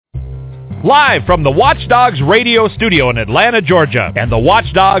Live from the WatchDOGS Radio studio in Atlanta, Georgia, and the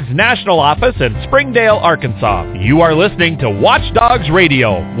WatchDOGS National Office in Springdale, Arkansas, you are listening to WatchDOGS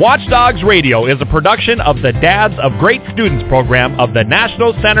Radio. WatchDOGS Radio is a production of the Dads of Great Students program of the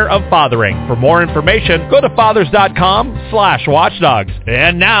National Center of Fathering. For more information, go to fathers.com/watchdogs.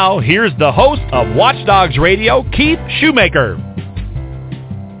 And now, here's the host of WatchDOGS Radio, Keith Schumacher.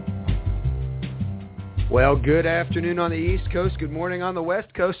 Well, good afternoon on the East Coast, good morning on the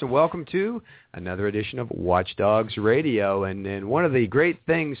West Coast, and welcome to another edition of WatchDOGS Radio. And one of the great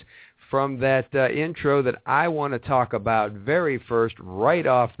things from that intro that I want to talk about very first, right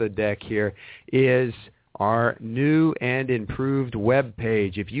off the deck here, is our new and improved web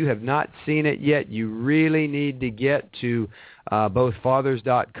page. If you have not seen it yet, you really need to get to both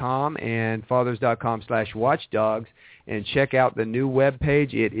fathers.com and fathers.com/watchdogs and check out the new web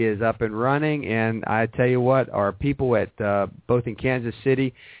page. It is up and running, and I tell you what, our people at both in Kansas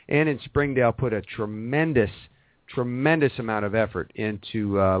City and in Springdale put a tremendous amount of effort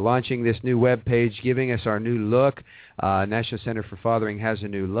into launching this new web page, giving us our new look. National Center for Fathering has a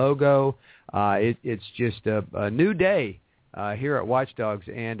new logo. It's just a new day here at WatchDOGS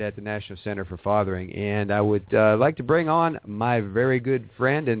and at the National Center for Fathering. And I would like to bring on my very good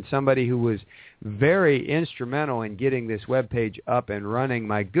friend and somebody who was very instrumental in getting this webpage up and running,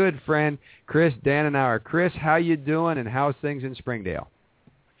 my good friend, Chris Danenhauer. Chris, how you doing, and how's things in Springdale?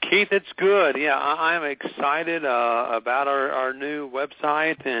 Keith, it's good. Yeah, I'm excited about our new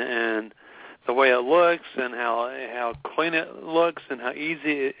website and the way it looks and how clean it looks and how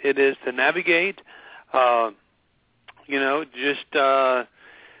easy it is to navigate. Just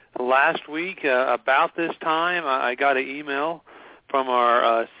last week about this time, I got an email from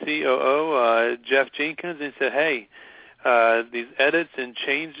our COO, Jeff Jenkins, and said, hey, these edits and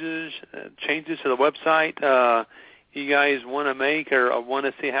changes to the website you guys want to make or want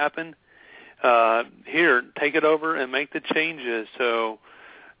to see happen, here, take it over and make the changes. So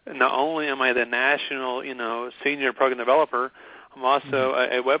not only am I the national, senior program developer, I'm also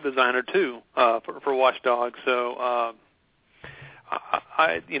a web designer too for WatchDOGS. So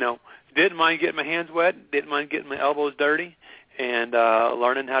I didn't mind getting my hands wet, didn't mind getting my elbows dirty, and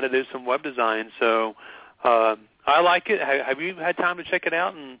learning how to do some web design. So I like it. Have you had time to check it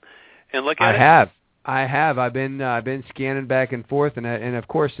out and look at it? I have. I've been scanning back and forth, and of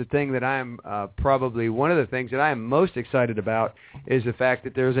course the thing that I'm probably one of the things that I am most excited about is the fact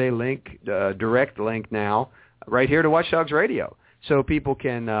that there's a link, direct link now, right here to WatchDOGS Radio, so people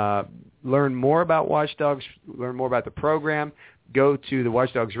can learn more about WatchDOGS, learn more about the program. Go to the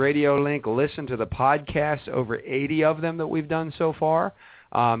WatchDOGS Radio link, listen to the podcasts, over 80 of them that we've done so far,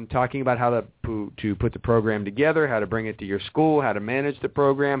 talking about how to put the program together, how to bring it to your school, how to manage the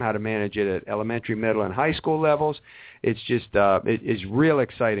program, how to manage it at elementary, middle, and high school levels. It's just it's real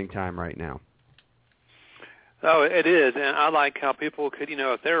exciting time right now. Oh, it is, and I like how people could,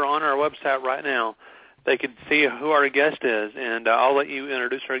 if they're on our website right now, they could see who our guest is, and I'll let you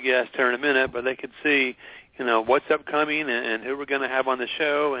introduce our guest here in a minute, but they could see what's upcoming and who we're going to have on the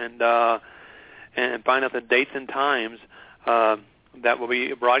show, and find out the dates and times that will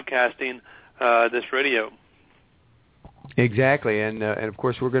be broadcasting this radio. Exactly, and of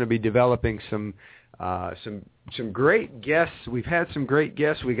course we're going to be developing some great guests. We've had some great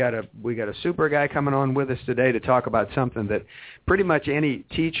guests. We got a super guy coming on with us today to talk about something that pretty much any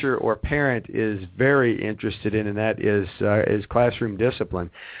teacher or parent is very interested in, and that is classroom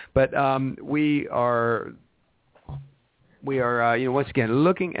discipline. But we are once again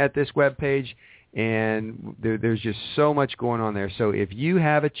looking at this webpage, and there's just so much going on there. So if you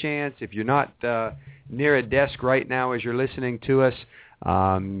have a chance, if you're not near a desk right now as you're listening to us,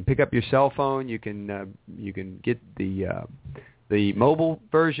 pick up your cell phone. You can get the mobile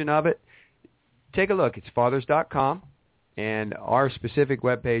version of it. Take a look. It's fathers.com, and our specific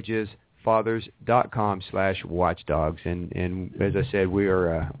webpage is fathers.com/watchdogs. And as I said,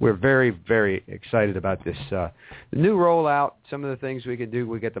 we're very, very excited about this the new rollout. Some of the things we can do.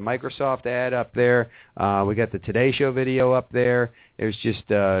 We got the Microsoft ad up there. We got the Today Show video up there. There's just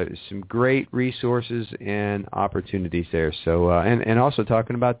some great resources and opportunities there. So and also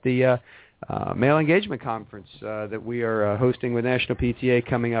talking about the male engagement conference that we are hosting with National PTA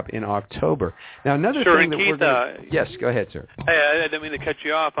coming up in October. Now, another thing that Keith, yes, go ahead, sir. Hey, I didn't mean to cut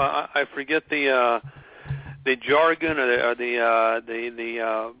you off. I forget the jargon or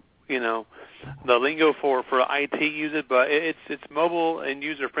the lingo for IT users, but it's mobile and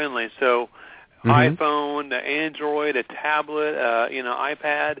user friendly. So iPhone, Android, a tablet,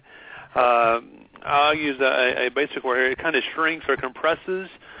 iPad. I'll use a basic word here. It kind of shrinks or compresses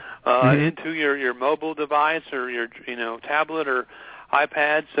into your mobile device or your tablet or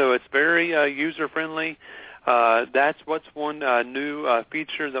iPad, so it's very user-friendly. That's what's one new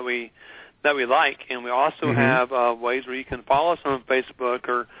feature that we like, and we also have ways where you can follow us on Facebook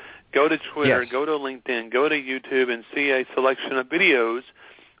or go to Twitter, go to LinkedIn, go to YouTube, and see a selection of videos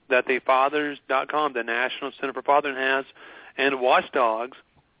that the Fathers.com, the National Center for Fathering, has, and WatchDOGS,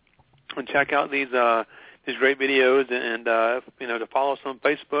 and check out these great videos and to follow us on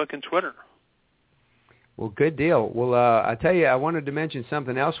Facebook and Twitter. Well, good deal. Well, I tell you, I wanted to mention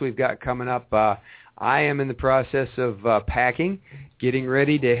something else we've got coming up. I am in the process of packing, getting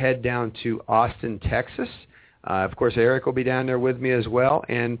ready to head down to Austin, Texas. Of course, Eric will be down there with me as well,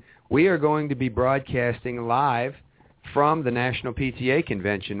 and we are going to be broadcasting live from the National PTA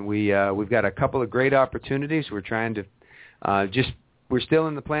Convention. We've got a couple of great opportunities. We're trying to we're still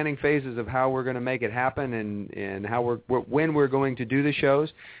in the planning phases of how we're going to make it happen and how when we're going to do the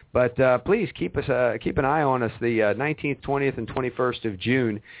shows. But please keep an eye on us. The 19th, 20th, and 21st of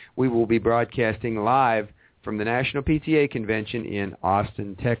June, we will be broadcasting live from the National PTA Convention in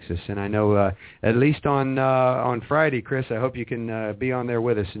Austin, Texas. And I know at least on Friday, Chris, I hope you can be on there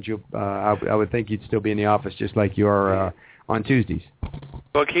with us, and I would think you'd still be in the office just like you are on Tuesdays.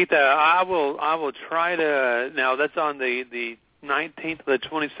 Well, Keith, I will try to. Now that's on the 19th or the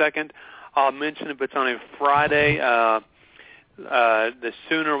 22nd. I'll mention if it's on a Friday. The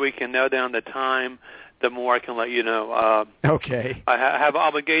sooner we can nail down the time, the more I can let you know. Okay. I have an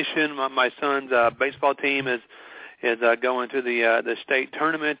obligation. My son's baseball team is going to the state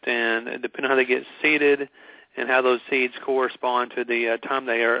tournament, and depending on how they get seeded and how those seeds correspond to the time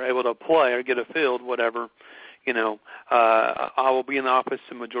they are able to play or get a field, whatever, I will be in the office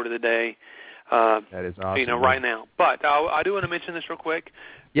the majority of the day. That is awesome. Right now. But I do want to mention this real quick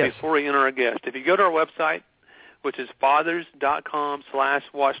before we enter our guest. If you go to our website, which is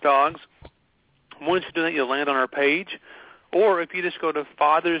fathers.com/watchdogs, once you do that, you'll land on our page. Or if you just go to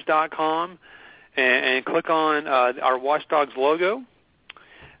fathers.com and click on our WatchDOGS logo,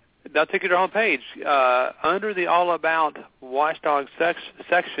 that'll take you to our home page. Under the All About WatchDOGS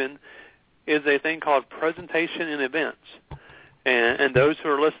section is a thing called Presentation and Events. And those who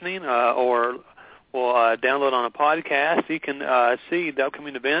are listening or will download on a podcast, you can see the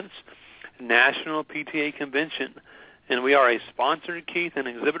upcoming events, National PTA Convention. And we are a sponsored, Keith, and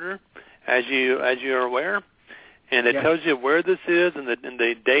exhibitor, as you are aware. And it tells you where this is and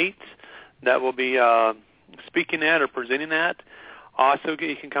the dates that we'll be speaking at or presenting at. Also,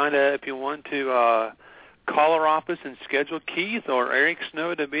 you can kind of, if you want to, call our office and schedule Keith or Eric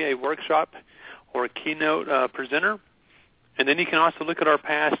Snow to be a workshop or a keynote presenter. And then you can also look at our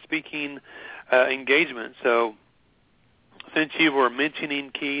past speaking engagement. So since you were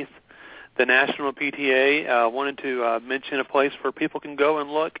mentioning, Keith, the National PTA, wanted to mention a place where people can go and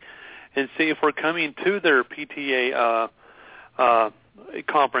look and see if we're coming to their PTA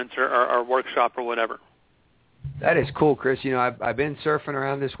conference or workshop or whatever. That is cool, Chris. I've been surfing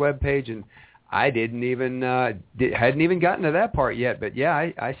around this webpage, and I hadn't even gotten to that part yet. But yeah,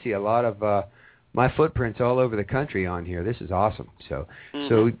 I see a lot of my footprints all over the country on here. This is awesome. So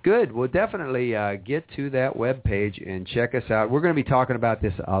good. We'll definitely get to that webpage and check us out. We're going to be talking about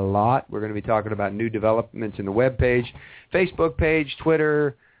this a lot. We're going to be talking about new developments in the webpage, Facebook page,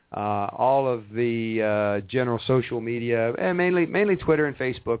 Twitter, all of the general social media, and mainly Twitter and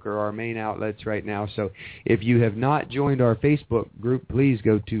Facebook are our main outlets right now. So if you have not joined our Facebook group, please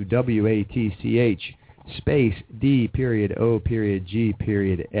go to WATCH_D.O.G.S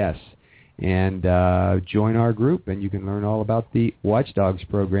and join our group, and you can learn all about the WatchDOGS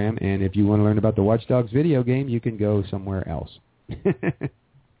program. And if you want to learn about the WatchDOGS video game, you can go somewhere else.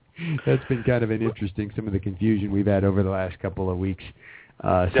 That's been kind of an interesting, some of the confusion we've had over the last couple of weeks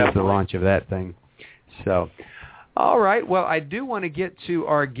since the launch of that thing. So, all right. Well, I do want to get to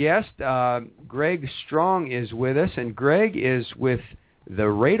our guest. Greg Strong is with us, and Greg is with the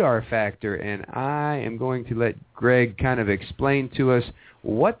Radar Factor, and I am going to let Greg kind of explain to us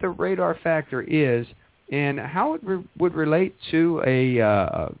what the Radar Factor is and how it would relate to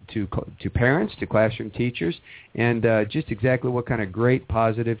to parents, to classroom teachers, and just exactly what kind of great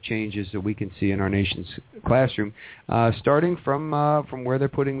positive changes that we can see in our nation's classroom, starting from where they're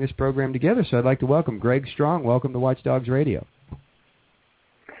putting this program together. So I'd like to welcome Greg Strong. Welcome to WatchDOGS Radio.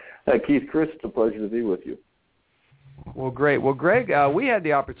 Keith, Chris, it's a pleasure to be with you. Well, great. Well, Greg, we had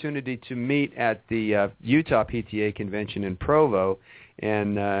the opportunity to meet at the Utah PTA Convention in Provo,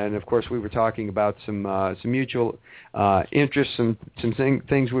 and of course we were talking about some mutual interests, some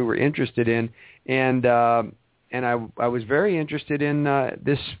things we were interested in, and I was very interested in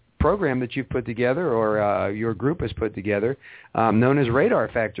this program that you've put together, or your group has put together, known as Radar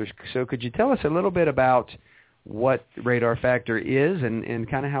Factors. So could you tell us a little bit about what Radar Factor is and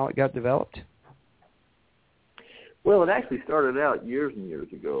kind of how it got developed? Well, it actually started out years and years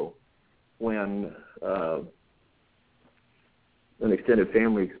ago when an extended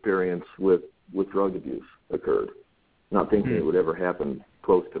family experience with drug abuse occurred, not thinking it would ever happen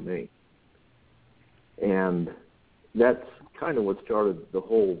close to me. And that's kind of what started the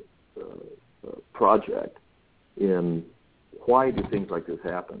whole project in why do things like this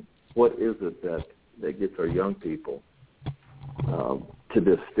happen? What is it that gets our young people to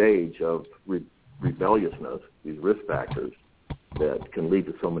this stage of rebelliousness, these risk factors that can lead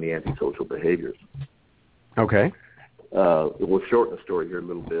to so many antisocial behaviors? Okay. We'll shorten the story here a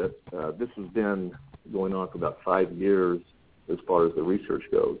little bit. This has been going on for about 5 years as far as the research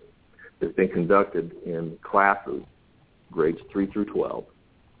goes. It's been conducted in classes, grades 3 through 12.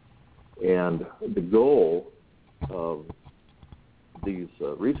 And the goal of these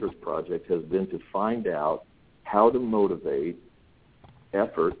research projects has been to find out how to motivate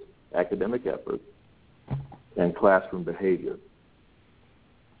effort, academic effort, and classroom behavior.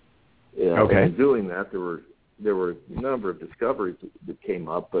 Okay. And in doing that, there were a number of discoveries that came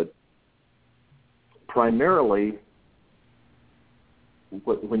up, but primarily,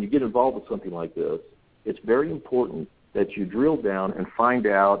 when you get involved with something like this, it's very important that you drill down and find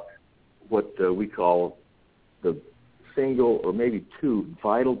out what we call the single or maybe two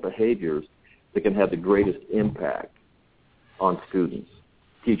vital behaviors that can have the greatest impact on students,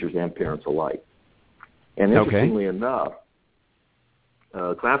 teachers, and parents alike. And interestingly enough,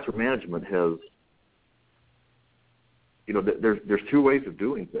 classroom management has, there's two ways of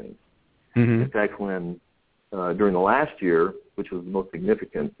doing things. Mm-hmm. In fact, when during the last year, which was the most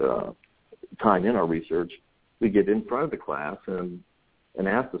significant time in our research, we get in front of the class and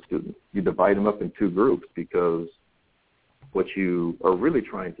ask the students. You divide them up in two groups because what you are really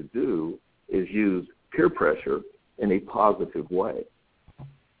trying to do is use peer pressure in a positive way.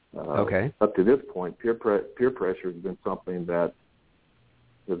 Up to this point, peer pressure has been something that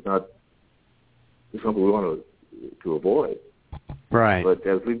is something we want to avoid. Right. But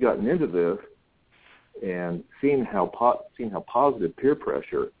as we've gotten into this and seen how positive peer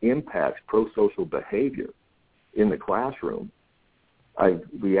pressure impacts pro-social behavior in the classroom,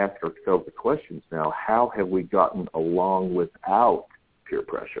 we ask ourselves the questions now: how have we gotten along without peer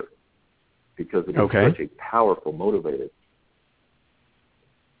pressure? Because it is such a powerful motivator.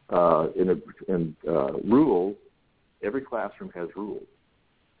 In rules, every classroom has rules.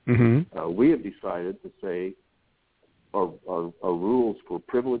 Mm-hmm. We have decided to say are rules for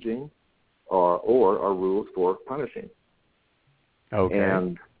privileging or are rules for punishing. Okay.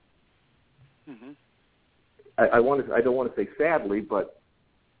 And I don't want to say sadly, but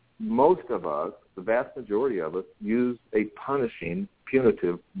most of us, the vast majority of us, use a punishing,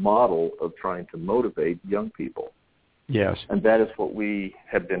 punitive model of trying to motivate young people. Yes. And that is what we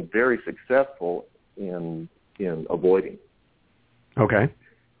have been very successful in avoiding. Okay.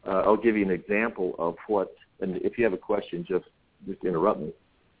 I'll give you an example of what, and if you have a question, just interrupt me.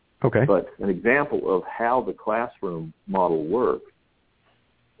 Okay. But an example of how the classroom model works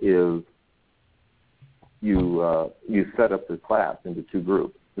is you set up the class into two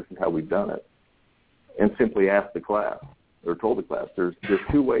groups. This is how we've done it. And simply ask the class, or told the class, there's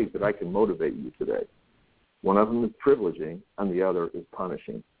two ways that I can motivate you today. One of them is privileging, and the other is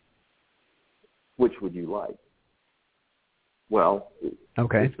punishing. Which would you like? Well,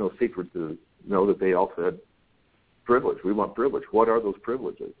 it's no secret to know that they all said privilege. We want privilege. What are those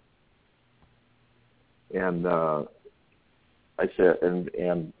privileges? And I said,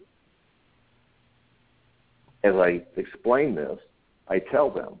 and as I explain this, I tell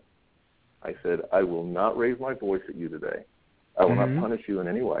them, I said, I will not raise my voice at you today. I will not punish you in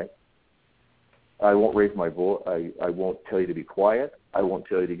any way. I won't raise my voice. I won't tell you to be quiet. I won't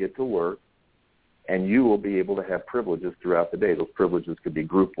tell you to get to work. And you will be able to have privileges throughout the day. Those privileges could be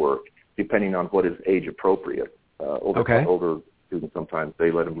group work, depending on what is age appropriate. Older students, sometimes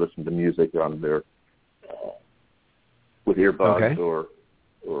they let them listen to music on their with earbuds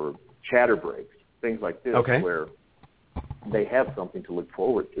or chatter breaks, things like this, where they have something to look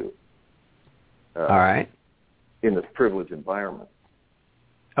forward to. All right. In this privileged environment.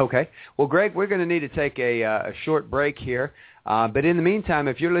 Okay. Well, Greg, we're going to need to take a short break here. But in the meantime,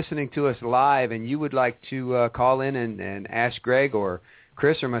 if you're listening to us live and you would like to call in and ask Greg or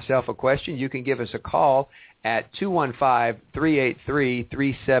Chris or myself a question, you can give us a call at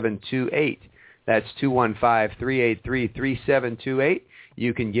 215-383-3728. That's 215-383-3728.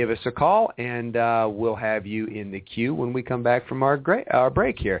 You can give us a call, and we'll have you in the queue when we come back from our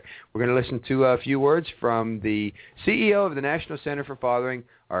break here. We're going to listen to a few words from the CEO of the National Center for Fathering,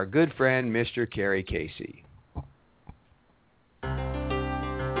 our good friend, Mr. Kerry Casey.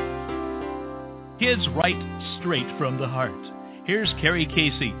 Kids write straight from the heart. Here's Carrie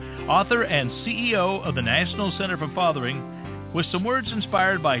Casey, author and CEO of the National Center for Fathering, with some words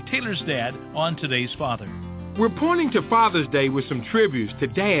inspired by Taylor's dad on Today's Father. We're pointing to Father's Day with some tributes to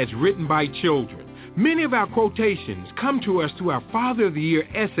dads written by children. Many of our quotations come to us through our Father of the Year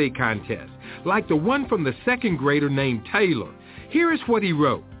essay contest, like the one from the second grader named Taylor. Here is what he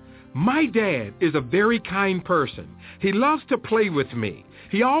wrote. My dad is a very kind person. He loves to play with me.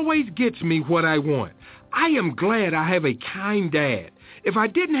 He always gets me what I want. I am glad I have a kind dad. If I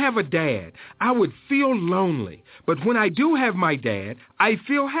didn't have a dad, I would feel lonely. But when I do have my dad, I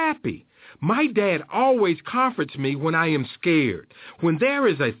feel happy. My dad always comforts me when I am scared. When there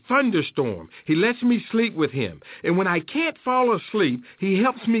is a thunderstorm, he lets me sleep with him. And when I can't fall asleep, he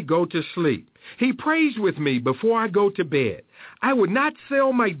helps me go to sleep. He prays with me before I go to bed. I would not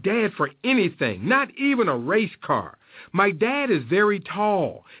sell my dad for anything, not even a race car. My dad is very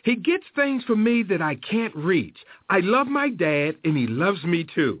tall. He gets things for me that I can't reach. I love my dad, and he loves me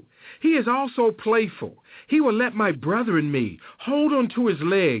too. He is also playful. He will let my brother and me hold onto his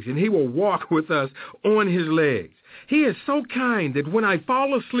legs, and he will walk with us on his legs. He is so kind that when I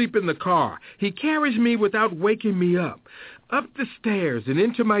fall asleep in the car, he carries me without waking me up the stairs and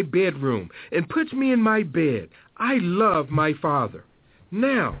into my bedroom, and puts me in my bed. I love my father.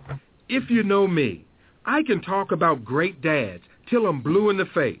 Now, if you know me, I can talk about great dads till I'm blue in the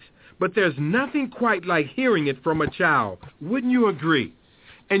face, but there's nothing quite like hearing it from a child. Wouldn't you agree?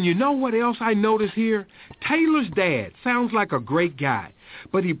 And you know what else I notice here? Taylor's dad sounds like a great guy,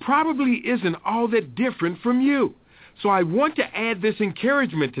 but he probably isn't all that different from you. So I want to add this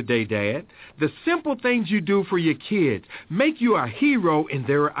encouragement today, Dad. The simple things you do for your kids make you a hero in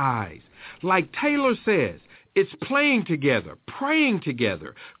their eyes. Like Taylor says, it's playing together, praying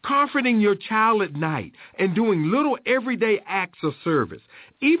together, comforting your child at night, and doing little everyday acts of service.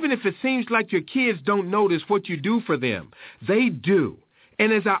 Even if it seems like your kids don't notice what you do for them, they do.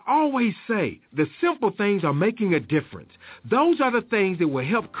 And as I always say, the simple things are making a difference. Those are the things that will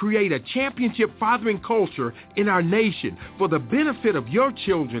help create a championship fathering culture in our nation for the benefit of your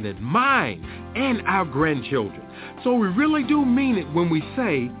children and mine and our grandchildren. So we really do mean it when we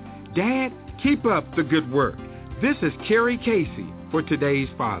say, Dad, keep up the good work. This is Carrie Casey for Today's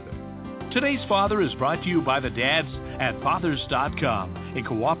Father. Today's Father is brought to you by the dads at Fathers.com in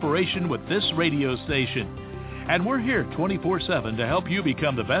cooperation with this radio station. And we're here 24/7 to help you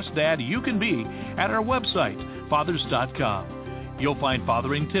become the best dad you can be at our website, Fathers.com. You'll find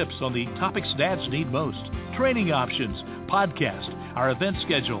fathering tips on the topics dads need most, training options, podcast, our event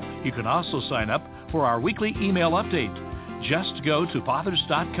schedule. You can also sign up for our weekly email update. Just go to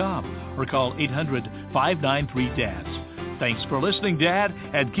Fathers.com or call 800-593-DADS. Thanks for listening, Dad,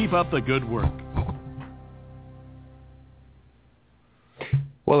 and keep up the good work.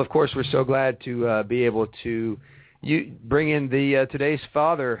 Well, of course, we're so glad to be able to bring in the Today's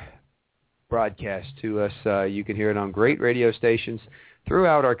Father broadcast to us. You can hear it on great radio stations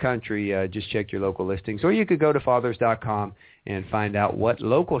throughout our country. Just check your local listings. Or you could go to Fathers.com and find out what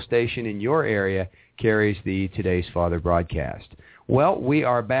local station in your area carries the Today's Father broadcast. Well, we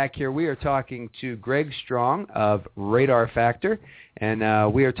are back here. We are talking to Greg Strong of Radar Factor,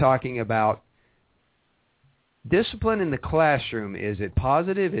 and we are talking about discipline in the classroom. Is it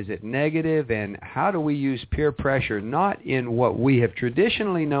positive? Is it negative? And how do we use peer pressure, not in what we have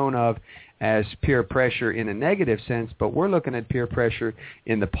traditionally known of as peer pressure in a negative sense, but we're looking at peer pressure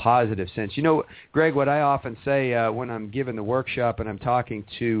in the positive sense. You know, Greg, what I often say when I'm giving the workshop and I'm talking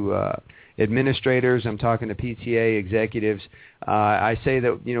to administrators, I'm talking to PTA executives, I say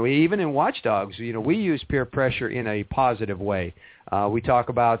that, you know, even in Watchdogs, you know, we use peer pressure in a positive way. We talk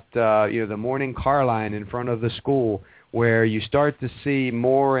about, you know, the morning car line in front of the school where you start to see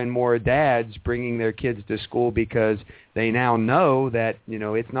more and more dads bringing their kids to school because they now know that, you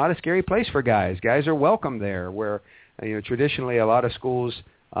know, it's not a scary place for guys. Guys are welcome there, where, you know, traditionally a lot of schools,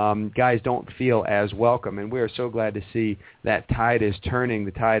 guys don't feel as welcome. And we are so glad to see that tide is turning,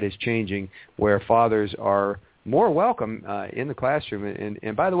 the tide is changing, where fathers are more welcome in the classroom.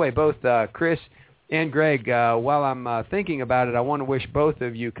 And by the way, both Chris and Greg, while I'm thinking about it, I want to wish both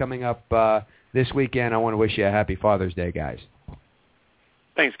of you coming up this weekend, I want to wish you a happy Father's Day, guys.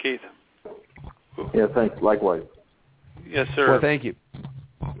 Thanks, Keith. Yeah, thanks. Likewise. Yes, sir. Well, thank you.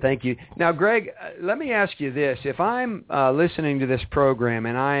 Thank you. Now, Greg, let me ask you this. If I'm listening to this program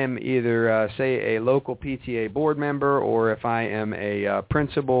and I am either, say, a local PTA board member, or if I am a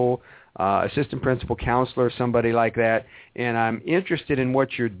principal, assistant principal, counselor, somebody like that, and I'm interested in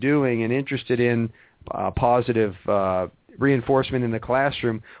what you're doing and interested in positive reinforcement in the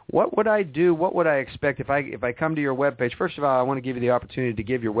classroom. What would I do? What would I expect if I come to your webpage? First of all, I want to give you the opportunity to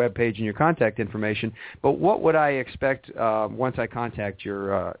give your webpage and your contact information. But what would I expect once I contact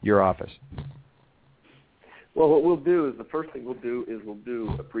your office? Well, what we'll do is the first thing we'll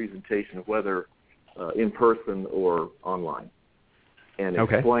do a presentation of whether in person or online, and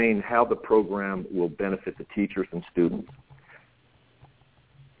explain how the program will benefit the teachers and students.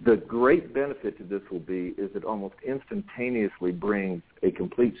 The great benefit to this will be is it almost instantaneously brings a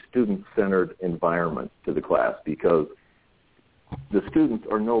complete student-centered environment to the class, because the students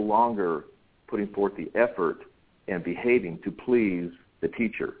are no longer putting forth the effort and behaving to please the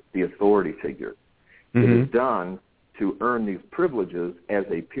teacher, the authority figure. It is done to earn these privileges as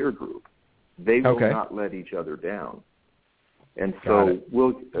a peer group. They will not let each other down. And so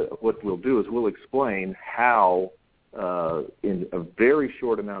what we'll do is we'll explain how in a very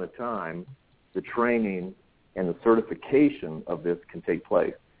short amount of time the training and the certification of this can take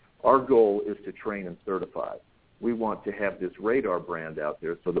place. Our goal is to train and certify. We want to have this radar brand out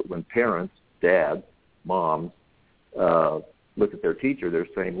there so that when parents, dads, moms, look at their teacher, they're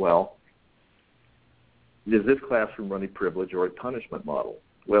saying, well, is this classroom run a privilege or a punishment model?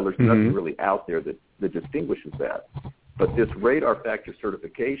 Well, there's nothing really out there that distinguishes that. But this radar factor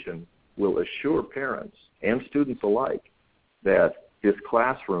certification will assure parents and students alike that this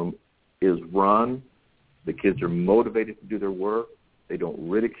classroom is run, the kids are motivated to do their work, they don't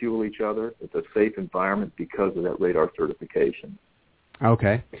ridicule each other, it's a safe environment because of that radar certification.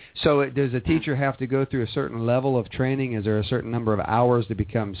 Okay. So does a teacher have to go through a certain level of training? Is there a certain number of hours to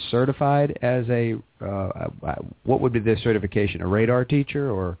become certified as a, what would be the certification, a radar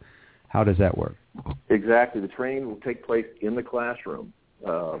teacher, or how does that work? Exactly. The training will take place in the classroom.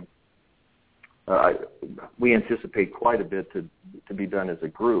 We anticipate quite a bit to be done as a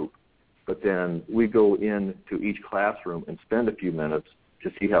group, but then we go into each classroom and spend a few minutes to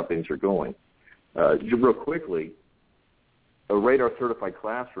see how things are going. Real quickly, a radar-certified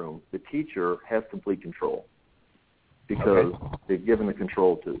classroom, the teacher has complete control because they've given the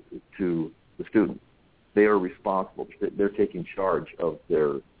control to the student. They are responsible. They're taking charge of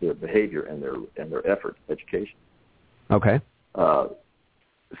their behavior and their effort, education. Okay.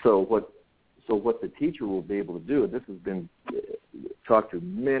 So what the teacher will be able to do, and this has been talked to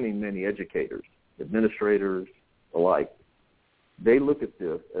many educators, administrators alike, they look at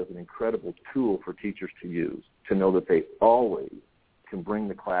this as an incredible tool for teachers to use, to know that they always can bring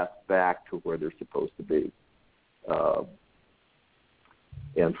the class back to where they're supposed to be.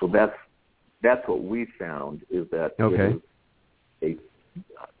 And so that's what we found is that it is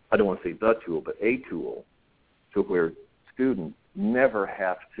I don't want to say the tool, but a tool to where students never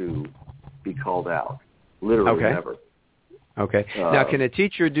have to be called out, literally never. Okay. Now, can a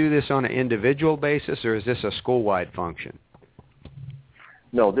teacher do this on an individual basis, or is this a school-wide function?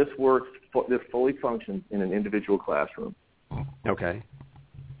 No, this fully functions in an individual classroom. Okay.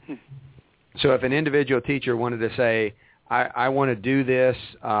 So if an individual teacher wanted to say, I want to do this,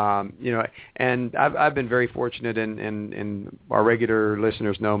 and I've been very fortunate, and our regular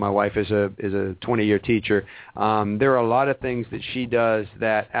listeners know my wife is a 20-year teacher. There are a lot of things that she does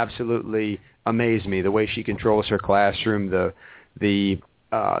that absolutely amaze me. The way she controls her classroom, the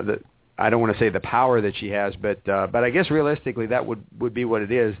I don't want to say the power that she has, but I guess realistically that would be what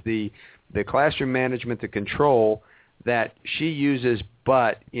it is. The classroom management, the control that she uses,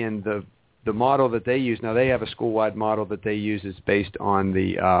 but in the model that they use, now they have a school-wide model that they use is based on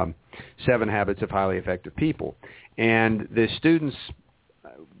the 7 Habits of Highly Effective People. And the students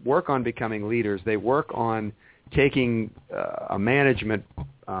work on becoming leaders. They work on taking a management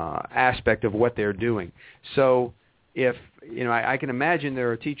aspect of what they're doing. So if, I can imagine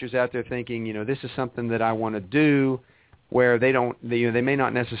there are teachers out there thinking, this is something that I want to do, where they may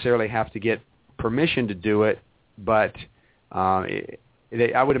not necessarily have to get permission to do it, but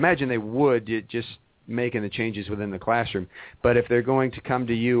I would imagine they would, just making the changes within the classroom. But if they're going to come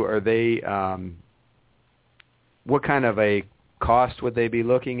to you, are they, what kind of a cost would they be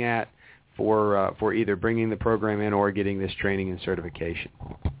looking at for either bringing the program in or getting this training and certification?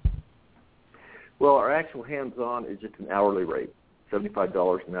 Well, our actual hands-on is just an hourly rate,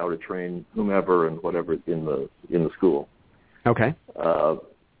 $75 an hour to train whomever and whatever in the school. Okay.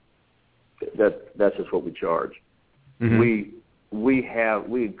 That's just what we charge. Mm-hmm.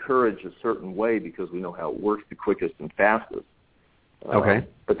 We encourage a certain way because we know how it works the quickest and fastest. Okay.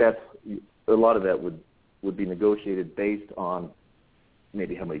 But a lot of that would be negotiated based on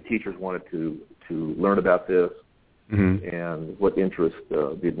maybe how many teachers wanted to learn about this, mm-hmm. and what interest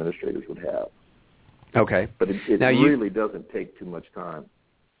the administrators would have. Okay. But it really doesn't take too much time.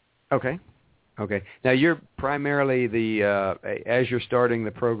 Okay. Okay. Now, you're primarily as you're starting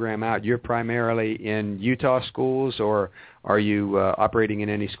the program out, you're primarily in Utah schools, or are you operating in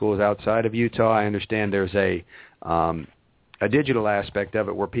any schools outside of Utah? I understand there's a digital aspect of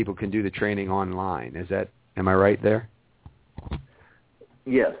it where people can do the training online. Am I right there?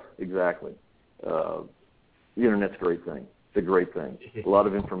 Yes, exactly. The Internet's a great thing. It's a great thing. A lot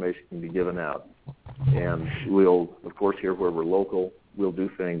of information can be given out. And we'll, of course, here where we're local, we'll do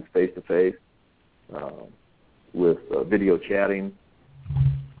things face-to-face with video chatting.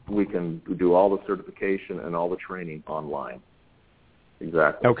 We can do all the certification and all the training online.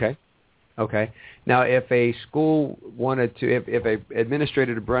 Exactly. Okay. Now, if a school wanted to, if a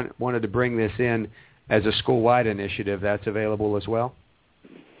administrator wanted to bring this in as a school-wide initiative, that's available as well?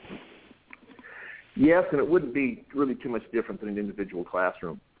 Yes, and it wouldn't be really too much different than an individual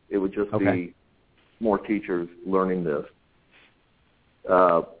classroom. It would just be more teachers learning this.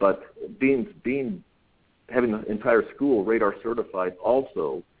 But having the entire school radar certified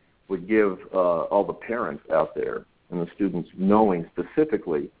also would give all the parents out there and the students knowing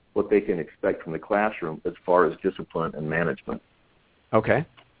specifically what they can expect from the classroom as far as discipline and management. Okay.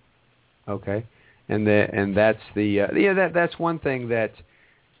 And that's that's one thing that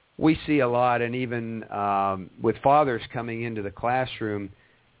we see a lot, and even with fathers coming into the classroom,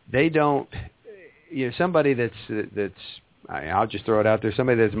 they don't. Somebody that's I'll just throw it out there.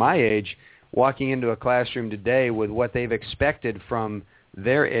 Somebody that's my age walking into a classroom today with what they've expected from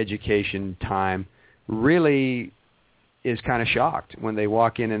their education time really is kind of shocked when they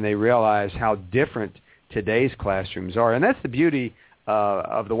walk in and they realize how different today's classrooms are. And that's the beauty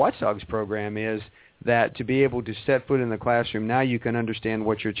of the WatchDOGS program, is that to be able to set foot in the classroom, now you can understand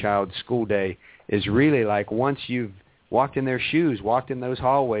what your child's school day is really like once you've walked in their shoes, walked in those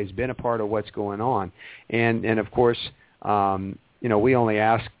hallways, been a part of what's going on. And of course, we only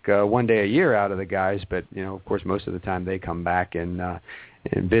ask one day a year out of the guys, but, of course, most of the time they come back and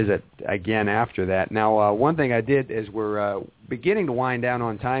visit again after that. Now, one thing I did, as we're beginning to wind down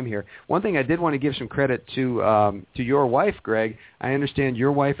on time here, one thing I did want to give some credit to your wife, Greg. I understand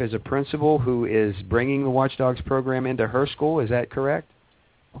your wife is a principal who is bringing the WatchDOGS program into her school. Is that correct?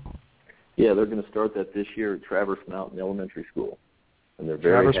 Yeah, they're going to start that this year at Traverse Mountain Elementary School, and they're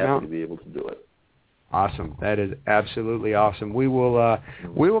very happy to be able to do it. Awesome. That is absolutely awesome. We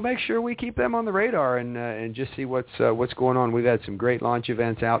will make sure we keep them on the radar and just see what's going on. We've had some great launch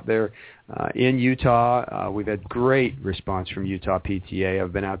events out there in Utah. We've had great response from Utah PTA.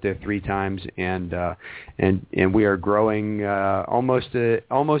 I've been out there 3 times, and we are growing almost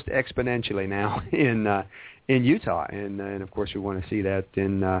exponentially now in Utah, and of course we want to see that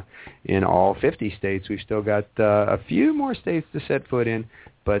in all 50 states. We've still got a few more states to set foot in,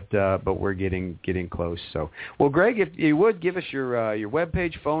 but we're getting close. So, well, Greg, if you would give us your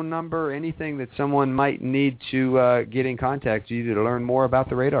webpage, phone number, anything that someone might need to get in contact with you to learn more about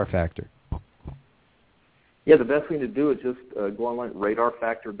the Radar Factor. Yeah, the best thing to do is just go online,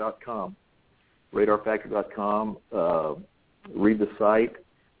 radarfactor.com. Radarfactor.com. Read the site.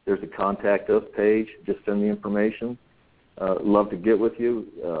 There's a contact us page. Just send the information. Love to get with you.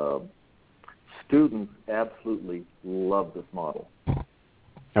 Students absolutely love this model.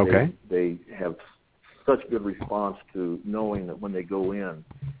 Okay. They have such good response to knowing that when they go in,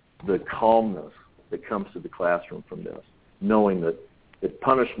 the calmness that comes to the classroom from this, knowing that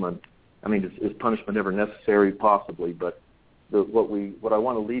punishment, is punishment ever necessary? Possibly, but what I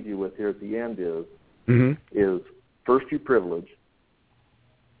want to leave you with here at the end is first you privilege,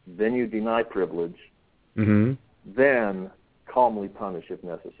 then you deny privilege, then calmly punish if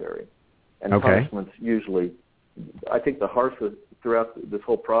necessary. And punishments usually, I think the harshest, throughout this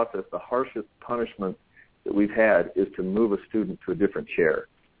whole process, the harshest punishment that we've had is to move a student to a different chair.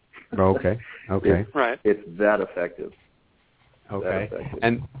 Okay. Right. It's that effective. Okay.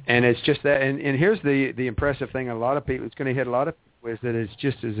 And it's just that, and here's the impressive thing, a lot of people, it's going to hit a lot of people, is that it's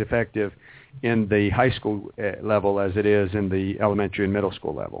just as effective in the high school level as it is in the elementary and middle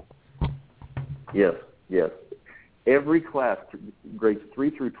school level. Yes. Every class, grades 3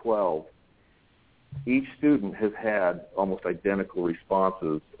 through 12, each student has had almost identical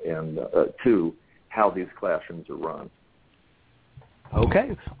responses to how these classrooms are run.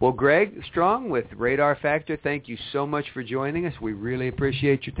 Okay. Well, Greg Strong with Radar Factor, thank you so much for joining us. We really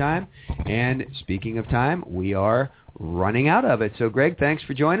appreciate your time. And speaking of time, we are running out of it. So, Greg, thanks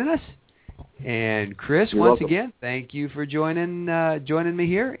for joining us. And Chris, You're once welcome. again, thank you for joining me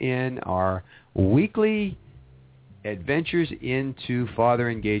here in our weekly adventures into father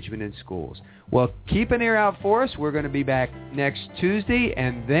engagement in schools. Well, keep an ear out for us. We're going to be back next Tuesday,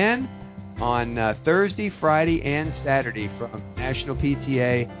 and then on Thursday, Friday, and Saturday from National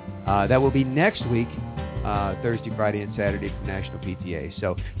PTA That will be next week, Thursday, Friday, and Saturday for National PTA.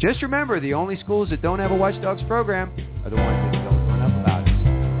 So just remember, the only schools that don't have a Watchdogs program are the ones that don't run up about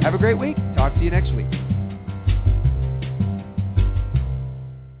us. Have a great week. Talk to you next week.